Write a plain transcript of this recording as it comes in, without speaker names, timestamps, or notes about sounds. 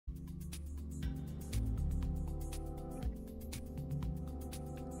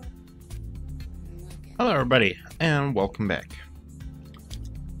Hello everybody, and welcome back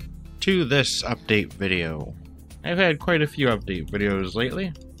to this update video. I've had quite a few update videos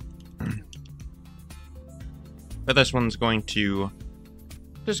lately, but this one's going to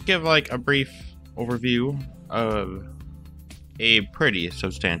just give like a brief overview of a pretty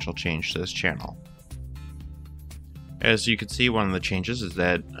substantial change to this channel. As you can see, one of the changes is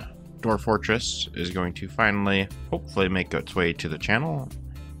that Dwarf Fortress is going to finally, hopefully, make its way to the channel.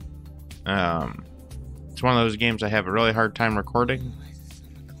 It's one of those games I have a really hard time recording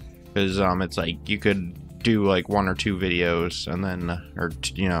because it's like you could do like one or two videos and then,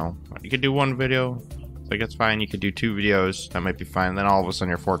 you could do one video, like that's fine. You could do two videos, that might be fine. Then all of a sudden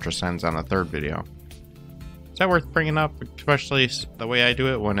your fortress ends on a third video. Is that worth bringing up, especially the way I do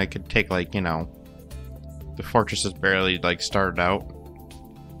it when it could take like, the fortress is barely like started out?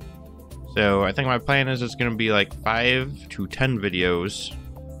 So I think my plan is it's going to be like 5 to 10 videos,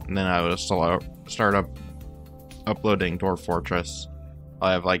 and then I will start uploading Dwarf Fortress. I'll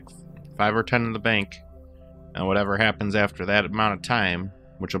have like 5 or 10 in the bank, and whatever happens after that amount of time,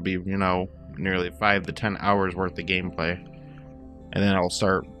 which will be, nearly 5 to 10 hours worth of gameplay, and then I'll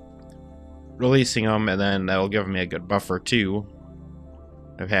start releasing them, and then that'll give me a good buffer too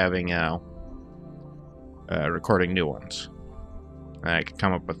of having recording new ones. And I could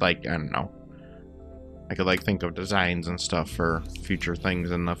come up with like, I don't know, I could like think of designs and stuff for future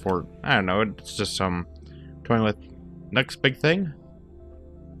things in the fort. I don't know, it's just some toying with next big thing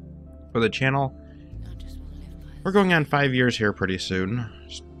for the channel. We're going on 5 years here pretty soon,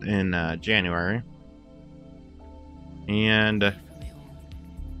 in January. And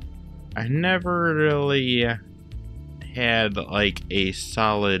I never really had like a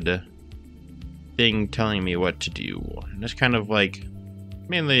solid thing telling me what to do. And it's kind of like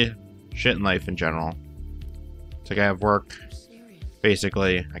mainly shit in life in general. It's like I have work.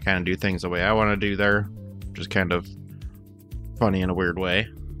 Basically, I kind of do things the way I want to do there, which is kind of funny in a weird way.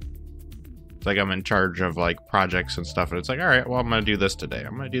 It's like I'm in charge of like projects and stuff, and it's like, alright, well, I'm going to do this today.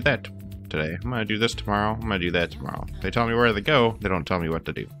 I'm going to do that today. I'm going to do this tomorrow. I'm going to do that tomorrow. They tell me where to go. They don't tell me what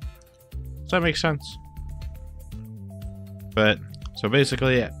to do. Does that make sense? But, so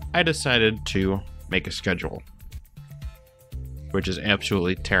basically, I decided to make a schedule, which is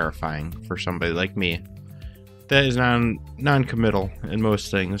absolutely terrifying for somebody like me that is non-committal in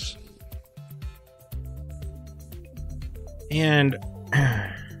most things. And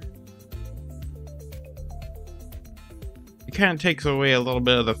it kind of takes away a little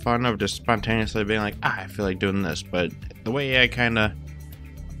bit of the fun of just spontaneously being like, I feel like doing this. But the way I kind of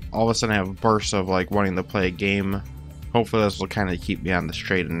all of a sudden have bursts of like wanting to play a game, hopefully this will kind of keep me on the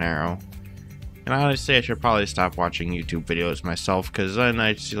straight and narrow. And honestly, I should probably stop watching YouTube videos myself, because then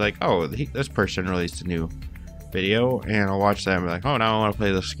I see like, oh, this person released a new video, and I'll watch that and be like, oh, now I want to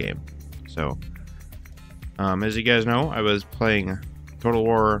play this game. So, as you guys know, I was playing Total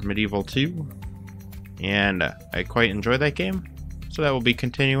War Medieval 2, and I quite enjoy that game, so that will be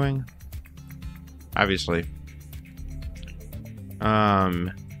continuing, obviously.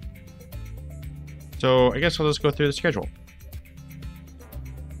 So I guess I'll just go through the schedule.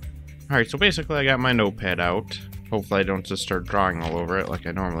 Alright, so basically I got my notepad out. Hopefully I don't just start drawing all over it like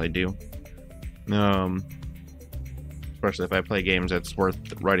I normally do. Especially if I play games that's worth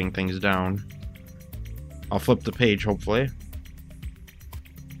writing things down. I'll flip the page, hopefully.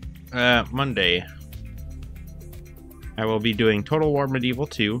 Monday, I will be doing Total War Medieval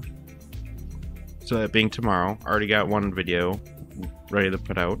 2. So that being tomorrow. Already got one video ready to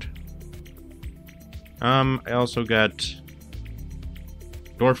put out. I also got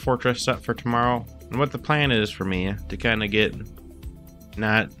Dwarf Fortress set for tomorrow. And what the plan is for me to kind of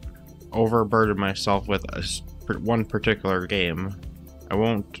not overburden myself with one particular game.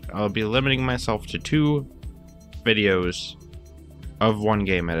 I'll be limiting myself to 2 videos of one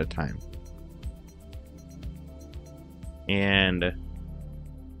game at a time. And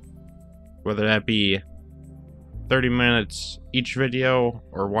whether that be 30 minutes each video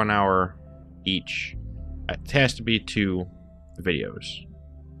or 1 hour each, it has to be 2 videos.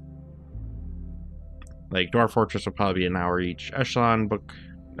 Like Dwarf Fortress will probably be an hour each. Echelon book,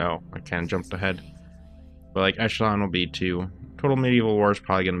 no, I kind of jumped ahead. But like Echelon will be 2. Total Medieval War is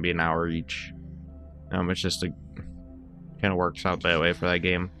probably going to be an hour each. It's just kind of works out that way for that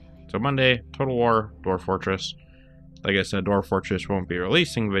game. So Monday, Total War, Dwarf Fortress. Like I said, Dwarf Fortress won't be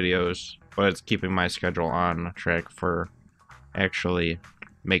releasing videos, but it's keeping my schedule on track for actually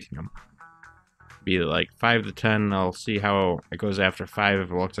making them. Be like 5 to 10. I'll see how it goes after 5. If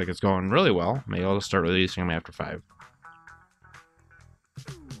it looks like it's going really well, maybe I'll just start releasing them after 5.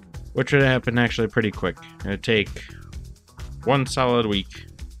 Which would happen actually pretty quick. It would take 1 solid week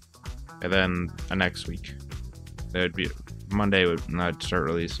and then the next week. That would be Monday. I'd start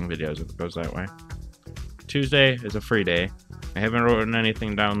releasing videos if it goes that way. Tuesday is a free day. I haven't written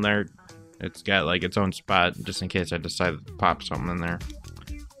anything down there. It's got like its own spot just in case I decide to pop something in there.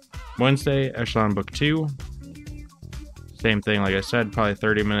 Wednesday, Echelon Book 2. Same thing, like I said, probably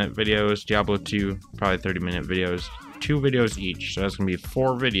 30-minute videos. Diablo 2, probably 30-minute videos. 2 videos each, so that's going to be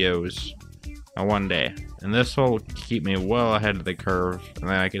 4 videos on one day. And this will keep me well ahead of the curve, and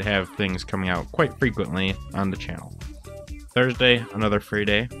then I could have things coming out quite frequently on the channel. Thursday, another free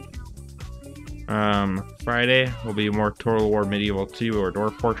day. Friday will be more Total War Medieval 2 or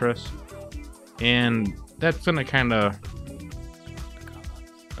Dwarf Fortress. And that's going to kind of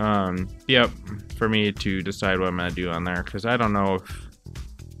be up for me to decide what I'm going to do on there, because I don't know if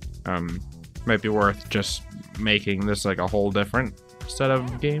it might be worth just making this like a whole different set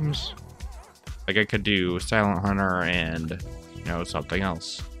of games. Like I could do Silent Hunter and, you know, something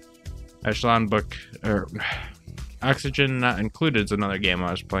else. Echelon Book, or Oxygen Not Included is another game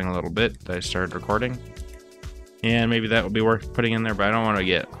I was playing a little bit that I started recording. And maybe that would be worth putting in there, but I don't want to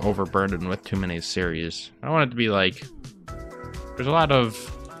get overburdened with too many series. I don't want it to be like, there's a lot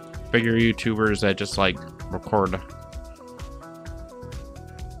of bigger YouTubers that just like record,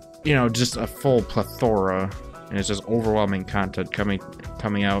 you know, just a full plethora, and it's just overwhelming content coming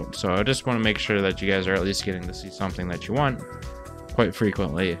out. So I just want to make sure that you guys are at least getting to see something that you want quite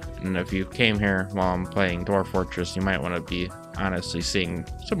frequently. And if you came here while I'm playing Dwarf Fortress, you might want to be honestly seeing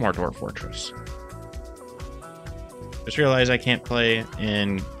some more Dwarf Fortress. Just realize I can't play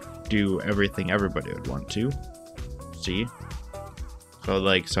and do everything everybody would want to see. So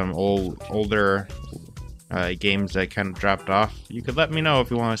like some older games that kind of dropped off, you could let me know if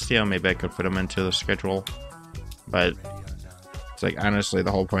you want to see them. Maybe I could put them into the schedule. But it's like, honestly,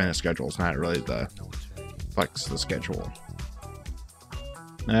 the whole point of the schedule is not really to flex the schedule.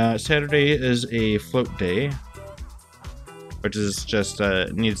 Saturday is a float day, which is just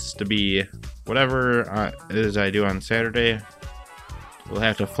needs to be whatever it is I do on Saturday. We'll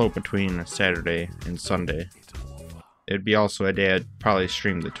have to float between Saturday and Sunday. It'd be also a day I'd probably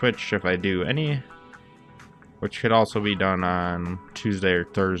stream to Twitch if I do any, which could also be done on Tuesday or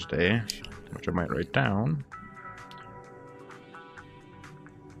Thursday, which I might write down.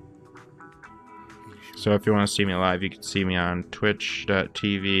 So if you want to see me live, you can see me on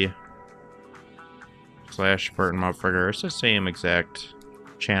twitch.tv/BurtenMotherfucker. It's the same exact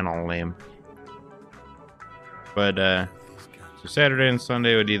channel name. But so Saturday and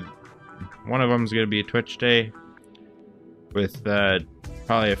Sunday would either, one of them is going to be a Twitch day with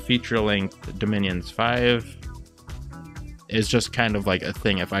probably a feature-length Dominions 5. It's just kind of like a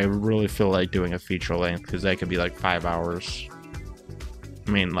thing if I really feel like doing a feature length, because that could be like 5 hours.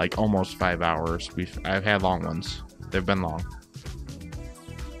 I mean, like almost 5 hours. I've had long ones. They've been long.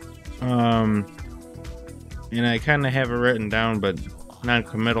 And I kind of have it written down, but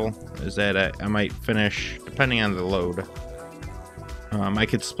non-committal is that I might finish, depending on the load. I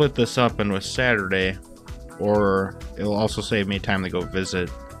could split this up into a Saturday, or it'll also save me time to go visit,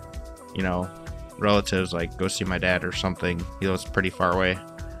 you know, relatives, like go see my dad or something. He lives pretty far away.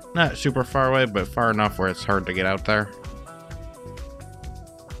 Not super far away, but far enough where it's hard to get out there.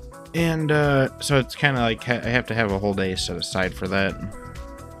 And so it's kind of like I have to have a whole day set aside for that.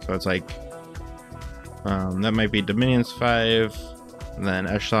 So it's like that might be Dominions 5, and then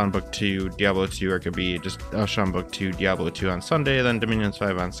Echelon Book 2, Diablo 2, or it could be just Echelon Book 2, Diablo 2 on Sunday, then Dominions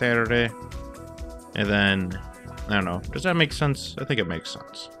 5 on Saturday. And then, I don't know, does that make sense? I think it makes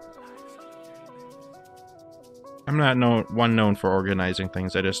sense. I'm not known for organizing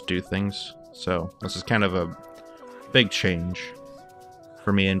things, I just do things. So this is kind of a big change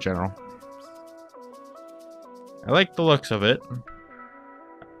for me in general. I like the looks of it.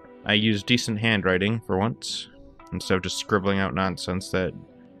 I use decent handwriting for once, instead of just scribbling out nonsense that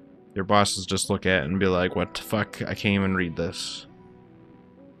your bosses just look at and be like, what the fuck, I can't even read this.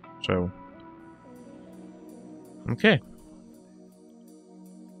 So, okay.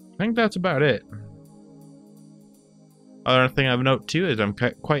 I think that's about it. Other thing of note too is I'm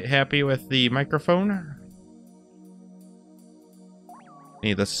quite happy with the microphone.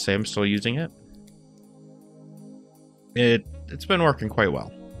 Needless to say, I'm still using it. It's been working quite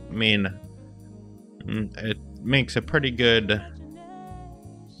well. I mean, it makes a pretty good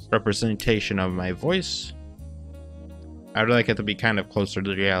representation of my voice. I'd like it to be kind of closer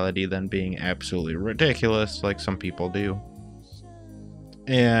to reality than being absolutely ridiculous like some people do.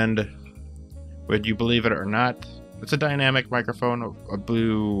 And would you believe it or not, it's a dynamic microphone, a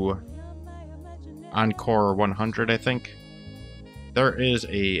Blue Encore 100, I think. There is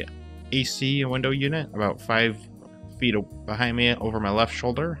a AC window unit about 5 feet behind me over my left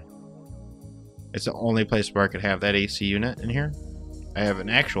shoulder. It's the only place where I could have that AC unit in here. I have an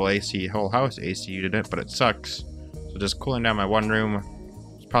actual AC, whole house AC unit, but it sucks. So just cooling down my one room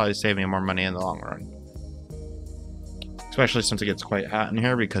is probably saving me more money in the long run. Especially since it gets quite hot in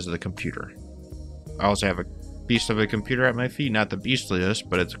here because of the computer. I also have a beast of a computer at my feet. Not the beastliest,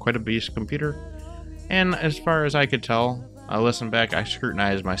 but it's quite a beast computer. And as far as I could tell, I listen back, I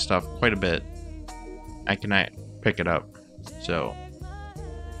scrutinize my stuff quite a bit. I cannot pick it up. So,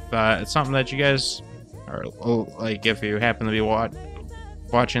 it's something that you guys are, like, if you happen to be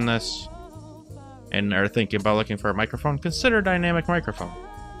watching this and are thinking about looking for a microphone, consider a dynamic microphone.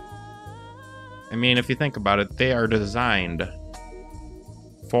 I mean, if you think about it, they are designed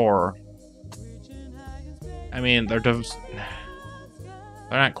for... I mean, they're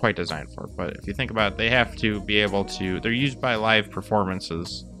not quite designed for it, but if you think about it, they have to be able to... They're used by live performers.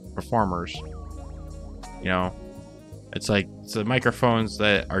 You know, it's like the microphones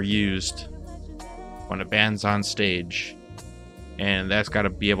that are used when a band's on stage, and that's got to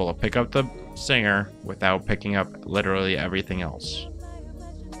be able to pick up the singer without picking up literally everything else.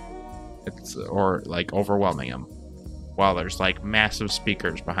 Or like overwhelming them, while there's like massive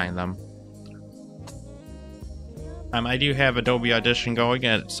speakers behind them. I do have Adobe Audition going.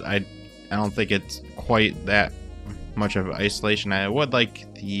 I don't think it's quite that much of isolation. I would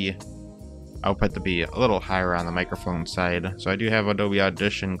like the output to be a little higher on the microphone side. So I do have Adobe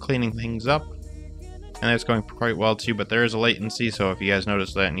Audition cleaning things up, and that's going quite well too, but there is a latency, so if you guys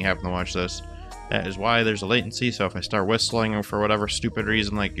notice that and you happen to watch this, that is why there's a latency. So if I start whistling for whatever stupid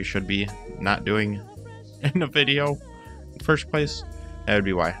reason, like you should be not doing in a video in the first place, that would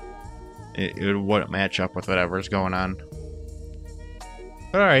be why. It wouldn't match up with whatever's going on.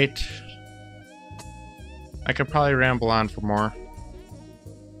 Alright. I could probably ramble on for more.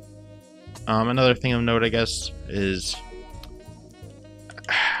 Another thing of note, I guess, is...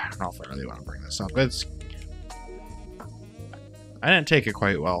 I don't know if I really want to bring this up. I didn't take it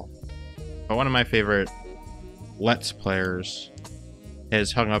quite well. But one of my favorite Let's Players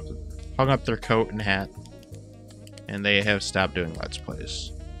has hung up their coat and hat, and they have stopped doing Let's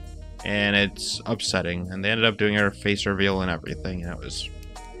Plays. And it's upsetting, and they ended up doing her face reveal and everything, and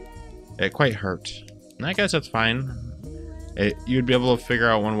it quite hurt. And I guess that's fine. You'd be able to figure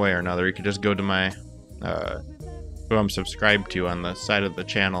out one way or another. You could just go to my who I'm subscribed to on the side of the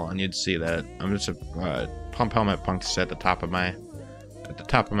channel, and you'd see that I'm just Pump Helmet Punk's at the top of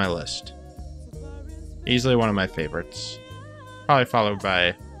my list. Easily one of my favorites. Probably followed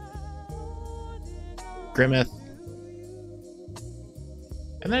by Grimmeth.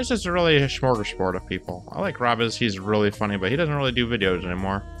 And there's just really a smorgasbord of people. I like Robbers, he's really funny, but he doesn't really do videos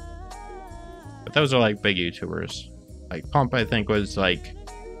anymore. But those are like big YouTubers. Like Pump, I think, was like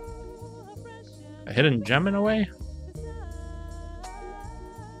a hidden gem in a way.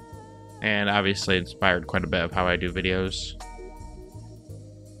 And obviously inspired quite a bit of how I do videos.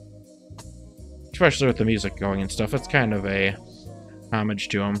 Especially with the music going and stuff. It's kind of a homage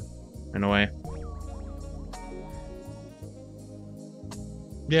to him, in a way.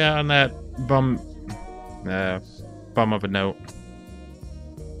 Yeah, on that bum of a note,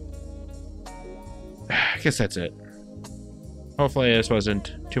 I guess that's it. Hopefully this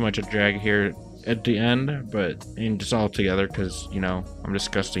wasn't too much a drag here at the end, but just all together, because, you know, I'm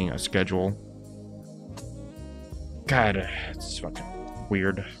discussing a schedule. God, it's fucking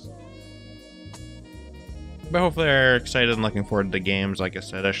weird. But hopefully they're excited and looking forward to the games. Like I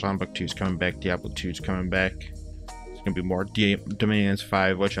said, Echelon Book 2 is coming back, Diablo 2 is coming back. It's gonna be more Dominions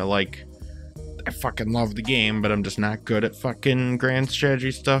 5, which I like. I fucking love the game, but I'm just not good at fucking grand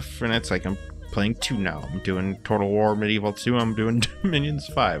strategy stuff. And it's like I'm playing 2 now. I'm doing Total War Medieval 2, I'm doing Dominions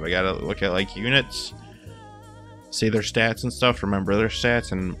 5. I gotta look at like units, see their stats and stuff, remember their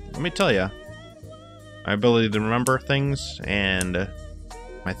stats, and let me tell you, my ability to remember things and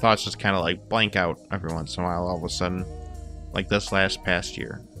my thoughts just kind of like blank out every once in a while all of a sudden, like this past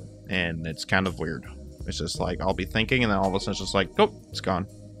year, and it's kind of weird. It's just like I'll be thinking and then all of a sudden it's just like, oh, it's gone.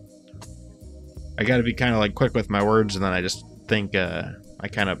 I gotta be kind of like quick with my words, and then I just think I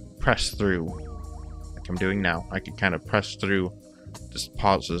kind of press through like I'm doing now. I can kind of press through just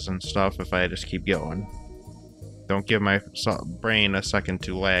pauses and stuff if I just keep going. Don't give my brain a second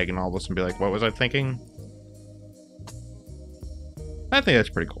to lag and all of a sudden be like, what was I thinking? I think that's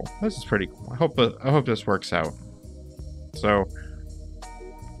pretty cool. This is pretty cool. I hope this works out. So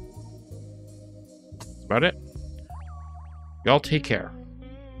that's about it. Y'all take care.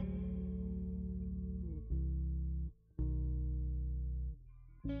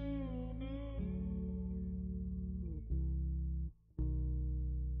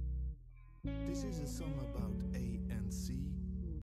 This is a song about AM.